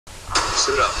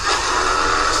Suit up.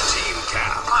 Team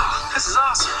Cap. Wow, this is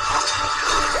awesome.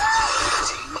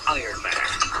 Team Iron Man.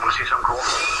 Want to see something cool?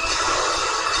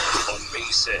 On May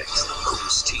 6th,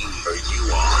 whose team are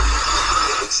you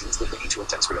on? This is the way to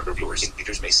intense for younger viewers in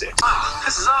theaters May 6th. Wow,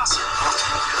 this is awesome.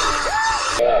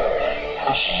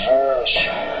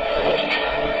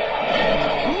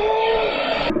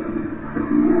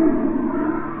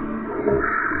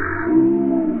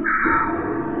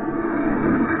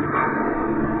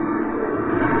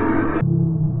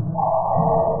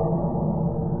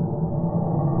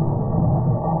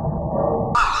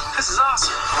 This is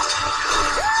awesome.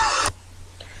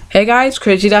 Hey guys,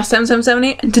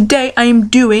 Crazy-7778, and today I am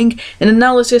doing an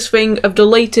analysis thing of the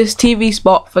latest TV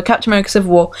spot for Captain America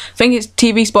Civil War. I think it's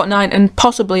TV spot 9 and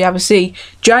possibly have a C.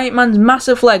 Giant Man's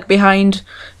massive leg behind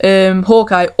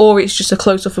Hawkeye, or it's just a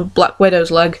close-up of Black Widow's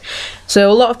leg.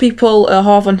 So a lot of people are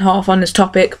half and half on this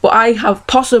topic, but I have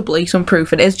possibly some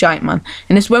proof it is Giant Man.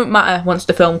 And this won't matter once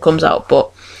the film comes out, but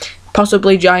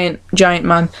possibly Giant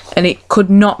Man, and it could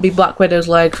not be Black Widow's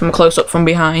leg from a close-up from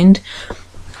behind.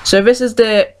 So this is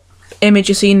the image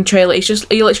you see in the trailer.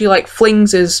 He literally like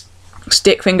flings his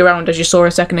stick finger around, as you saw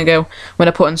a second ago when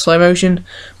I put in slow motion.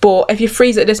 But if you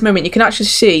freeze it at this moment, you can actually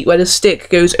see where the stick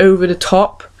goes over the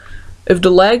top of the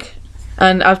leg,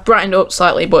 and I've brightened it up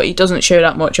slightly, but it doesn't show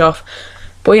that much off.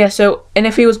 But yeah, so, and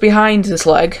if he was behind this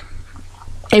leg,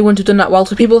 he wouldn't have done that well.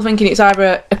 So people are thinking it's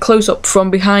either a close-up from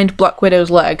behind Black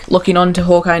Widow's leg, looking onto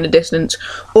Hawkeye in the distance,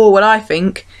 or what I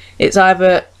think, it's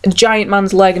either a Giant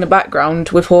Man's leg in the background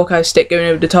with Hawkeye's stick going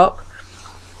over the top.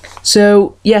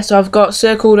 So yeah, so I've got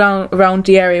circled around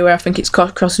the area where I think it's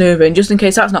crossing over, and just in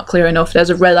case that's not clear enough,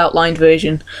 there's a red outlined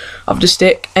version of the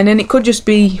stick. And then it could just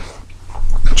be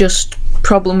just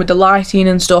problem with the lighting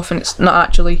and stuff, and it's not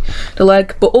actually the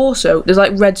leg. But also there's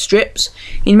like red strips.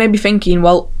 You may be thinking,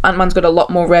 well, Ant-Man's got a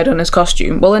lot more red on his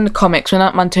costume. Well, in the comics, when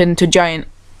Ant-Man turned into Giant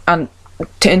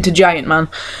Man,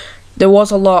 there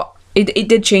was a lot. It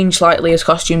did change slightly, his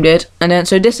costume did. And then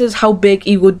so this is how big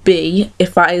he would be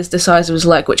if that is the size of his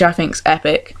leg, which I think is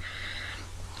epic.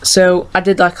 So I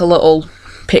did like a little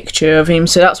picture of him,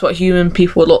 so that's what human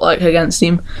people would look like against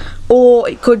him. Or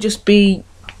it could just be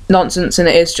nonsense and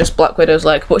it is just Black Widow's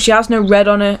leg, but she has no red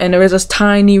on her, and there is a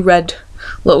tiny red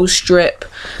little strip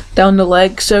down the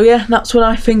leg. So yeah, that's what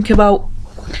I think about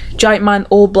Giant Man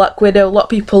or Black Widow. A lot of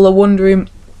people are wondering,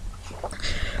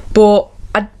 but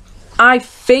I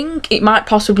think it might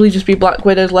possibly just be Black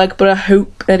Widow's leg, but I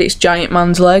hope that it's Giant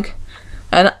Man's leg.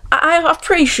 And I'm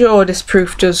pretty sure this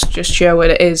proof does just show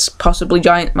that it is possibly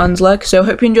Giant Man's leg. So I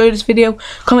hope you enjoyed this video.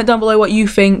 Comment down below what you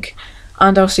think,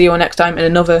 and I'll see you all next time in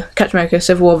another Captain America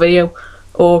Civil War video,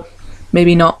 or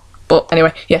maybe not. But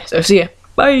anyway, yeah, so see ya.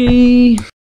 Bye!